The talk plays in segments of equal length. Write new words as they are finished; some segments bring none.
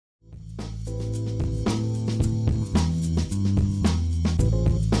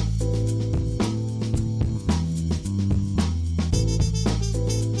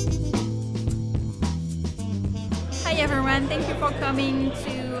everyone. Thank you for coming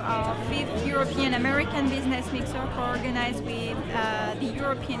to our 5th European American Business Mixer co-organized with the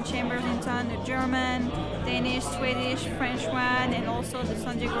European Chambers in town, the German, Danish, Swedish, French one, and also the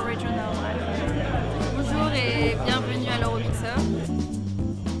San Diego regional one. Bonjour et bienvenue à l'Euromixer.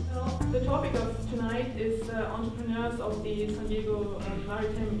 The topic of tonight is entrepreneurs of the San Diego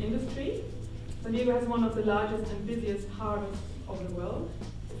maritime industry. San Diego has one of the largest and busiest harbors of the world.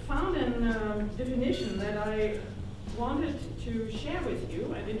 Found a definition that I wanted to share with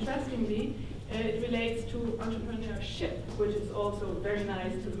you, and interestingly, it relates to entrepreneurship, which is also very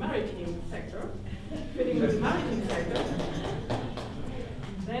nice to the maritime sector, fitting with the maritime sector.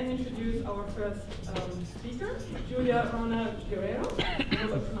 Then introduce our first speaker, Julia Rona Guerrero. I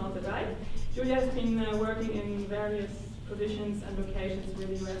hope I pronounced it right. Julia has been working in various positions and locations with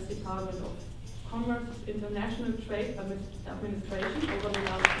the U.S. Department of Commerce, International Trade Administration over the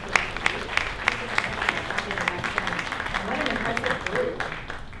last 2 years. What an impressive group.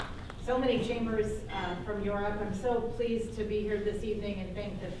 So many chambers from Europe. I'm so pleased to be here this evening and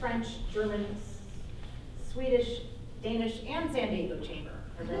thank the French, German, Swedish, Danish, and San Diego Chamber,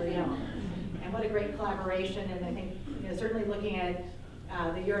 our very own. And what a great collaboration. And I think, certainly looking at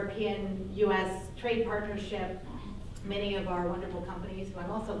the European-US trade partnership, many of our wonderful companies, who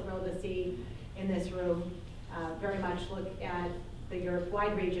I'm also thrilled to see in this room, very much look at the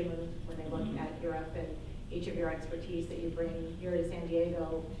Europe-wide region when they look at Europe, and each of your expertise that you bring here to San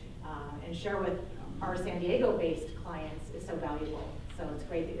Diego and share with our San Diego-based clients is so valuable. So it's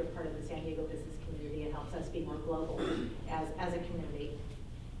great that you're part of the San Diego business community. It helps us be more global as a community.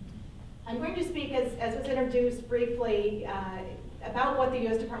 I'm going to speak, as was introduced briefly, about what the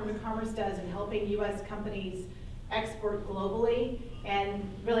U.S. Department of Commerce does in helping U.S. companies export globally. And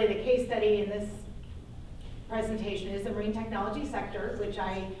really the case study in this presentation is the marine technology sector, which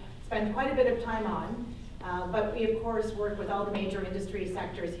I spend quite a bit of time on. But we, of course, work with all the major industry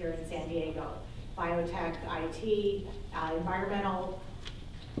sectors here in San Diego. Biotech, IT, environmental,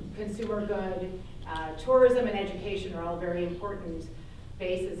 consumer good, tourism, and education are all very important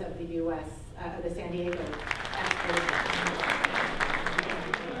bases of the U.S., the San Diego export.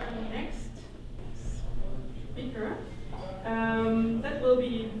 Next speaker, that will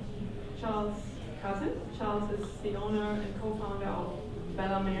be Charles Cousin. Charles is the owner and co-founder of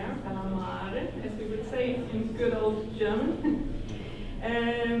Bellamare, as we would say in good old German. A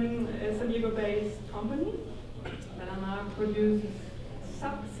San Diego-based company. Bellamare produces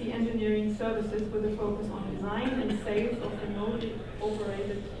subsea engineering services with a focus on design and sales of remotely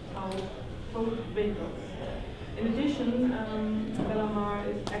operated towed vehicles. In addition, Bellamare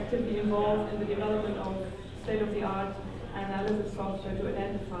is actively involved in the development of state-of-the-art analysis software to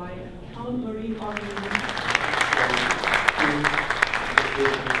identify and count marine organisms.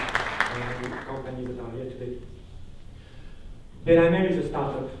 Companies that are here today. Bellamare is a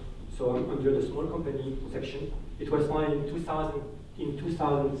startup, so I'm under the small company section. It was founded in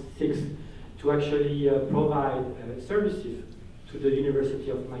 2006 to actually provide services to the University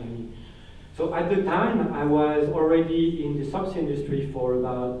of Miami. So at the time, I was already in the subsea industry for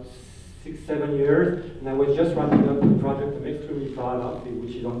about 6-7 years, and I was just wrapping up a project I'm extremely proud of,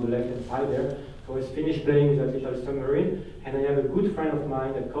 which is on the left-hand side there. So I was finished playing that little submarine, and I have a good friend of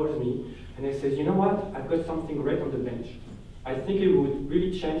mine that calls me, and he says, you know what, I've got something great on the bench. I think it would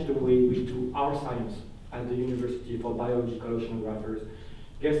really change the way we do our science at the University for biological oceanographers.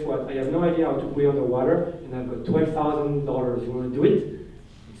 Guess what, I have no idea how to weigh underwater, and I've got $12,000. You want to do it?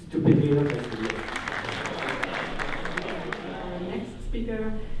 It's stupidly not possible. Next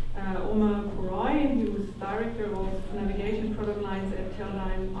speaker, POROY, who is Director of Navigation Product Lines at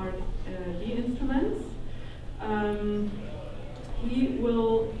Teledyne R&D Instruments. He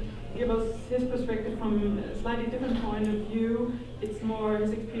will give us his perspective from a slightly different point of view. It's more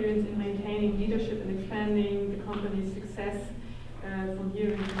his experience in maintaining leadership and expanding the company's success from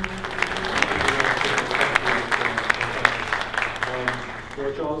here into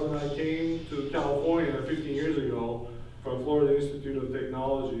Where Charles and I came to California 15 years ago from Florida Institute of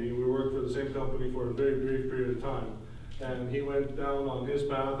Technology. We worked for the same company for a very brief period of time. And he went down on his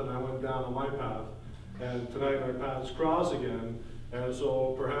path and I went down on my path. And tonight our paths cross again. And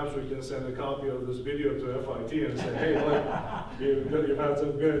so perhaps we can send a copy of this video to FIT and say, hey, look, you've had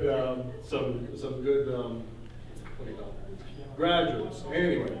some good, what do you call it? Graduates.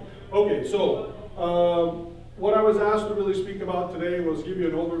 Anyway, okay, so what I was asked to really speak about today was give you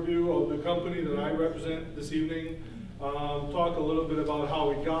an overview of the company that I represent this evening, talk a little bit about how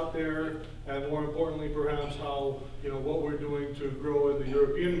we got there, and more importantly, perhaps how, what we're doing to grow in the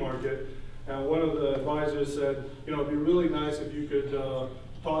European market. And one of the advisors said, it'd be really nice if you could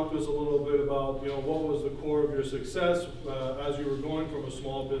talk to us a little bit about, what was the core of your success as you were going from a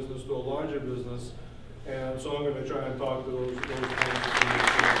small business to a larger business. And so I'm going to try and talk to those points.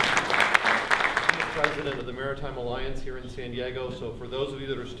 I'm the president of the Maritime Alliance here in San Diego. So for those of you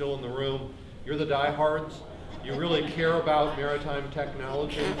that are still in the room, you're the diehards. You really care about maritime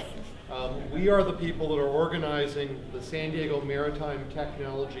technology. We are the people that are organizing the San Diego Maritime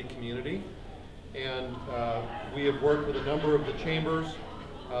Technology community. And we have worked with a number of the chambers.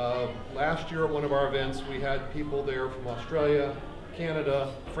 Last year at one of our events, we had people there from Australia,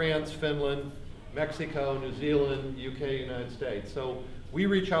 Canada, France, Finland, Mexico, New Zealand, UK, United States. So we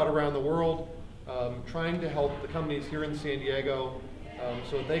reach out around the world, trying to help the companies here in San Diego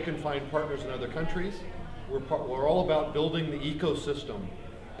so that they can find partners in other countries. We're all about building the ecosystem.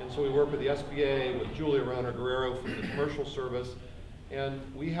 And so we work with the SBA, with Julia RAUNER GUERRERO from the Commercial Service. And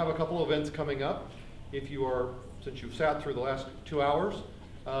we have a couple events coming up. If you are, since you've sat through the last 2 hours,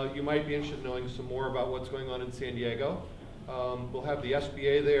 you might be interested in knowing some more about what's going on in San Diego. We'll have the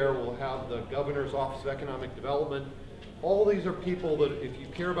SBA there, we'll have the Governor's Office of Economic Development. All these are people that, if you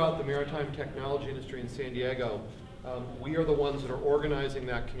care about the maritime technology industry in San Diego, we are the ones that are organizing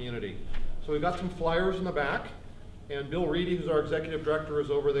that community. So we've got some flyers in the back, and Bill Reedy, who's our executive director, is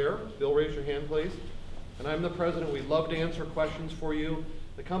over there. Bill, raise your hand, please. And I'm the president. We'd love to answer questions for you.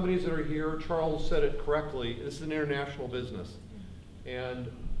 The companies that are here, Charles said it correctly, this is an international business. And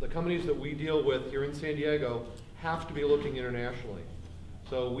the companies that we deal with here in San Diego have to be looking internationally.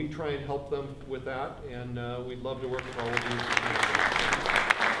 So we try and help them with that, and we'd love to work with all of you.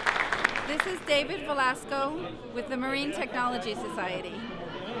 This is David Velasco with the Marine Technology Society.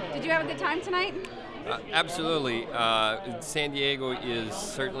 Did you have a good time tonight? Absolutely. San Diego is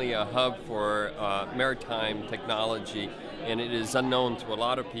certainly a hub for maritime technology, and it is unknown to a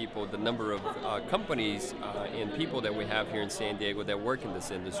lot of people the number of companies and people that we have here in San Diego that work in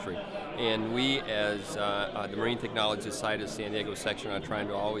this industry. And we, as the Marine Technology Society of San Diego section, are trying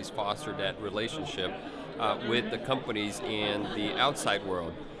to always foster that relationship with the companies and the outside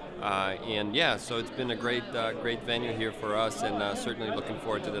world. And yeah, so it's been a great venue here for us, and certainly looking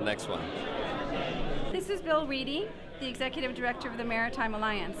forward to the next one. This is Bill Reedy, the Executive Director of the Maritime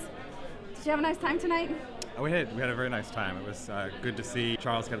Alliance. Did you have a nice time tonight? We had a very nice time. It was good to see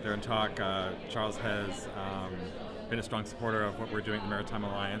Charles get up there and talk. Charles has been a strong supporter of what we're doing at the Maritime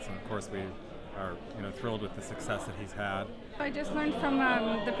Alliance, and of course we are thrilled with the success that he's had. I just learned from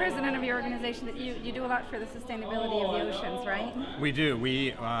the president of your organization that you do a lot for the sustainability of the oceans, right? We do.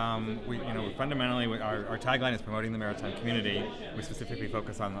 We fundamentally, our tagline is promoting the maritime community. We specifically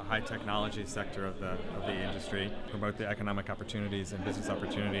focus on the high technology sector of the industry, promote the economic opportunities and business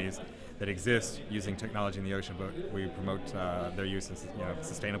opportunities that exist using technology in the ocean, but we promote their use and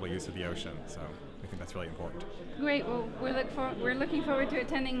sustainable use of the ocean. So we think that's really important. Great. Well, we're looking forward to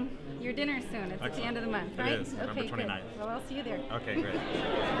attending your dinner soon. It's at the end of the month, right? It is, November 29th. Good. Well, I'll see you there. Okay, great.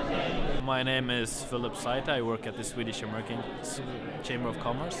 My name is Philip Saita. I work at the Swedish American Chamber of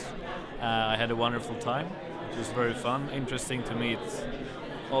Commerce. I had a wonderful time. It was very fun. Interesting to meet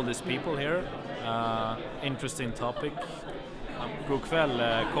all these people here. Interesting topic. God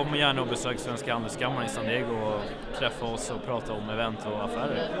kväll. Kom gärna och besök Svenska Handelskammaren i San Diego och träffa oss och prata om event och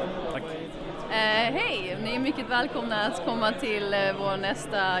affärer. Tack. Hej, ni är mycket välkomna att komma till vår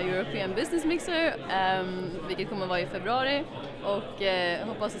nästa European Business Mixer, vilket kommer vara i februari, och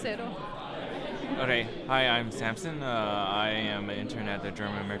hoppas att se då. Okay, hi, I'm Samson. I am an intern at the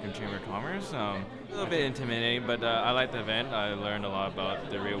German American Chamber of Commerce. A little bit intimidating, but I like the event. I learned a lot about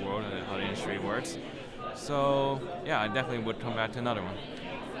the real world and how the industry works. So, yeah, I definitely would come back to another one.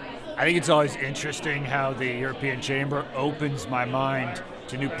 I think it's always interesting how the European Chamber opens my mind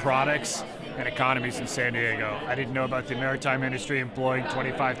to new products and economies in San Diego. I didn't know about the maritime industry employing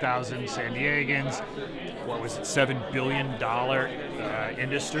 25,000 San Diegans. What was it, $7 billion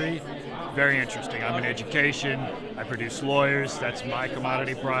industry? Very interesting. I'm in education. I produce lawyers. That's my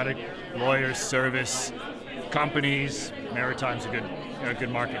commodity product. Lawyers, service, companies. Maritime's a good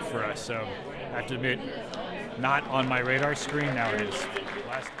market for us. So I have to admit, not on my radar screen. Now it is.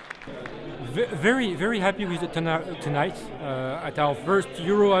 Very, very happy with the turnout tonight at our first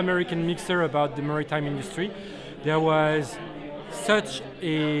Euro-American mixer about the maritime industry. There was such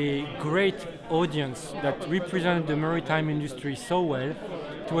a great audience that represented the maritime industry so well.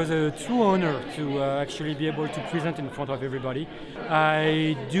 It was a true honor to actually be able to present in front of everybody.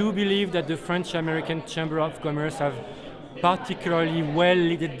 I do believe that the French-American Chamber of Commerce have particularly well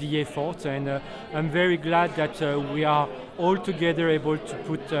led the effort, and I'm very glad that we are all together able to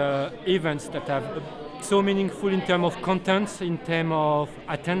put events that have so meaningful in terms of content, in terms of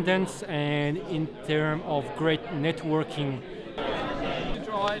attendance, and in terms of great networking.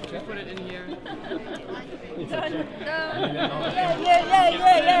 card to put it in here.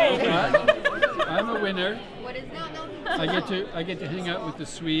 I'm a winner. I get to hang out with the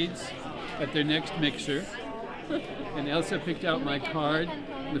Swedes at their next mixer. And Elsa picked out my card.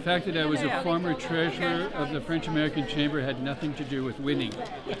 The fact that I was a former treasurer of the French-American Chamber had nothing to do with winning.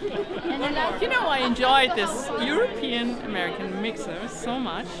 You know, I enjoyed this European-American mixer so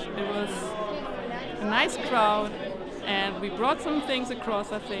much. It was a nice crowd, and we brought some things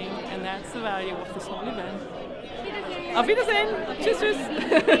across, I think, and that's the value of this whole event. Auf Wiedersehen! Tschüss, tschüss!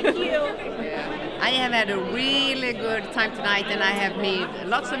 Thank you! I have had a really good time tonight, and I have made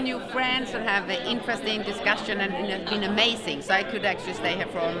lots of new friends and have an interesting discussion, and it has been amazing. So I could actually stay here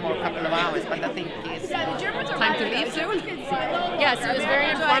for a more couple of hours, but I think it's time to leave soon. Yes, it was very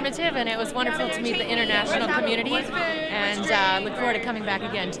informative, and it was wonderful to meet the international community, and look forward to coming back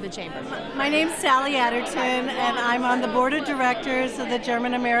again to the Chamber. My name's Sally Adderton, and I'm on the board of directors of the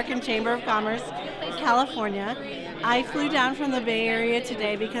German-American Chamber of Commerce in California. I flew down from the Bay Area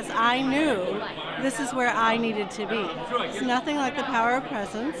today because I knew this is where I needed to be. It's nothing like the power of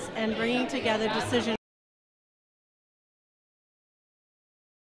presence and bringing together decision